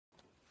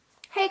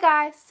Hey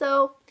guys,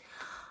 so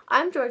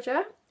I'm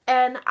Georgia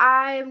and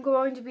I'm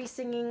going to be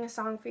singing a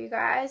song for you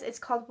guys. It's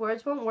called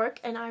Words Won't Work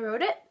and I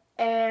wrote it,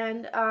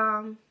 and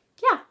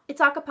yeah,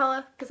 it's a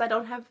cappella because I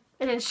don't have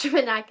an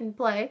instrument I can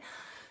play.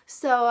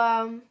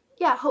 So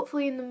yeah,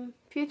 hopefully in the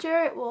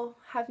future it will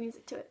have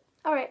music to it.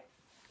 Alright,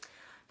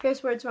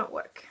 here's Words Won't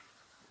Work.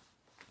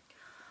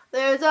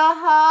 There's a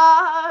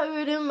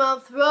heart in my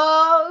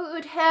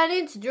throat and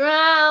it's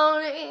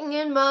drowning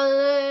in my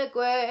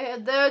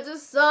liquid. There's a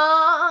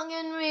song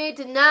in me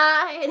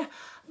tonight,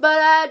 but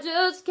I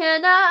just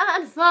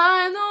cannot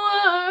find the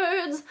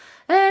words.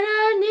 And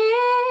I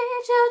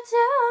need you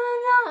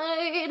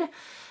tonight,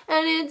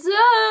 and it's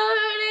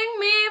hurting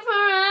me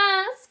for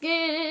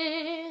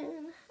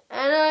asking,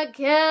 and I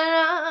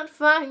cannot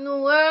find the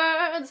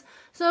words.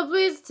 So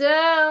please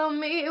tell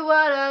me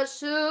what I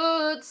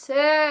should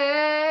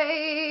say.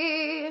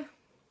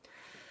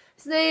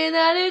 Say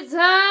that it's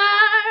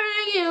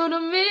hurting you to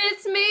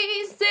miss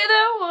me. Say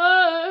the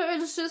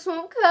words just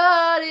won't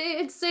cut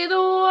it. Say the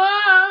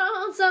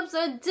world's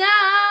upside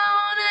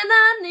down and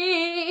I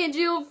need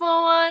you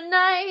for one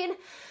night.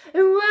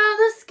 And while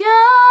the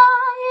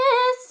sky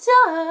is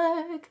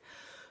dark,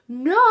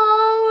 no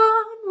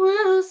one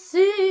will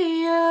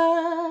see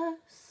us.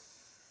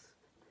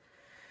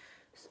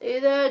 Say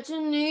that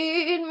you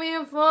need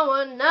me for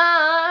one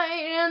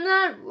night, and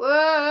that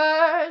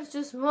words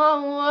just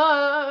won't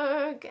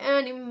work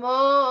anymore.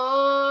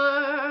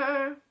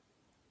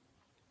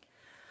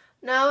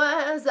 Now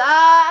as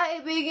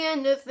I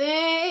begin to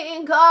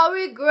think, I'll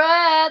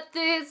regret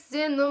this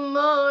in the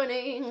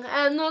morning,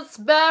 and the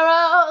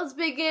sparrows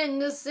begin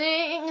to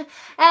sing,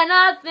 and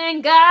I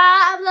think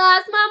I've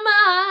lost my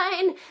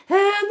mind,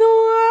 and the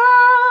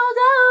world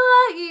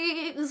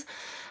awaits,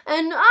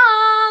 and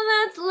all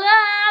that's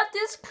left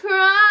is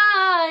crying.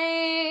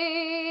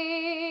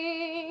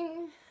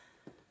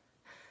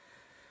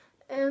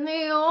 And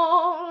the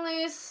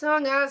only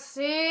song I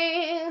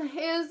sing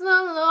is the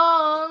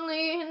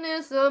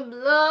loneliness of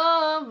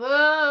lovers.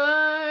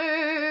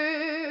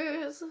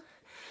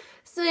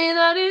 Say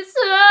that it's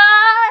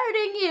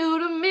hurting you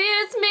to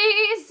miss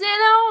me. Say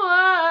the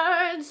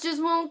words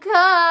just won't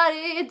cut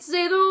it.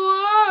 Say the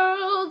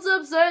world's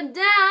upside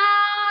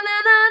down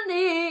and I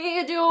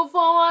need you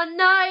for one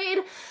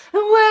night.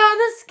 And where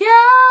the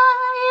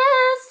sky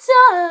is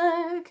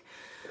dark,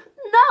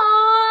 no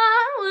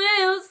one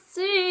will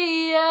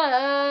see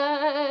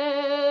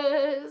us.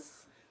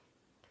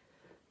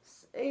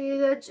 Say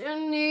that you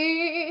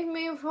need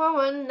me for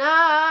one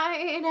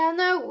night, and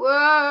the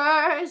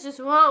words just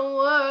won't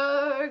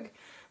work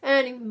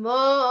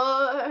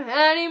anymore.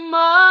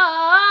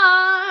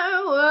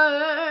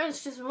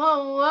 Words just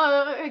won't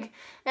work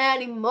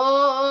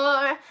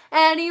anymore.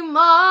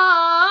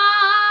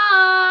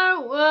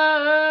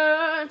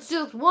 Words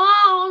just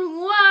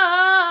won't work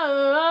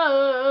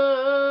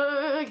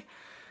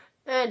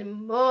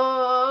anymore.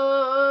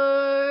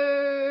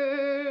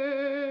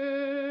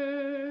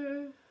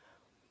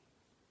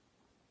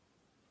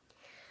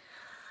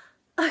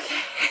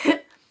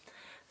 Okay,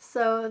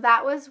 so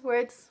that was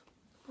Words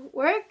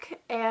Work,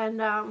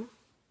 and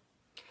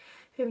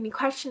if you have any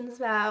questions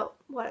about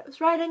what I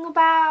was writing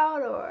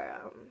about,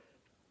 or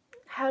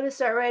how to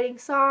start writing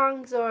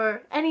songs,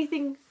 or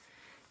anything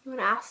you want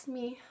to ask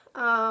me,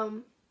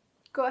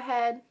 go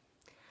ahead,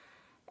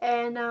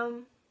 and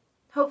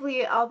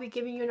hopefully I'll be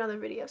giving you another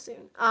video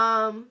soon.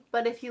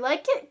 But if you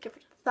like it, give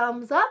it a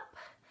thumbs up.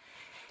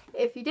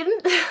 If you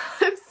didn't,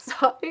 I'm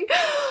sorry.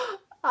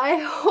 I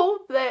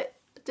hope that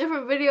a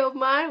different video of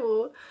mine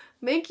will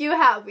make you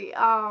happy.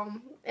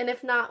 And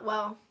if not,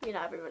 well, you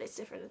know, everybody's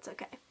different. It's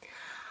okay.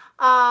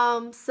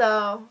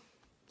 So,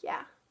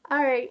 yeah.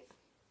 Alright.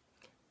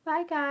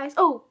 Bye, guys.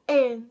 Oh,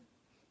 and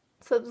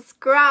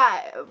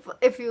subscribe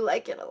if you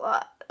like it a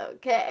lot.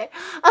 Okay.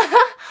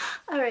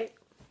 Alright.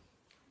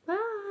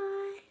 Bye.